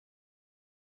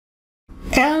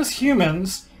As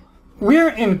humans, we're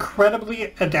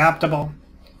incredibly adaptable.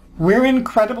 We're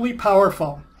incredibly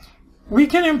powerful. We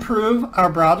can improve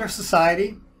our broader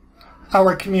society,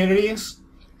 our communities,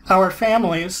 our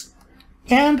families,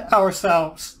 and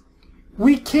ourselves.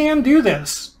 We can do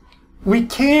this. We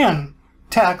can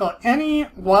tackle any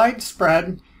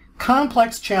widespread,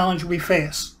 complex challenge we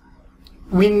face.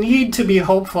 We need to be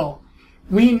hopeful.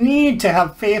 We need to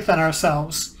have faith in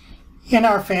ourselves, in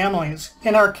our families,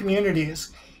 in our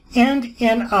communities, and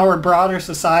in our broader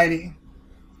society.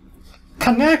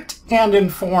 Connect and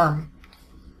inform.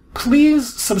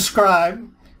 Please subscribe,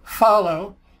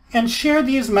 follow, and share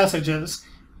these messages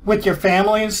with your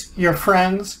families, your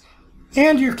friends,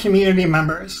 and your community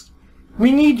members.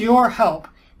 We need your help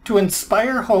to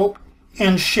inspire hope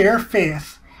and share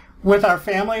faith with our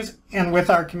families and with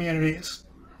our communities.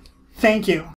 Thank you.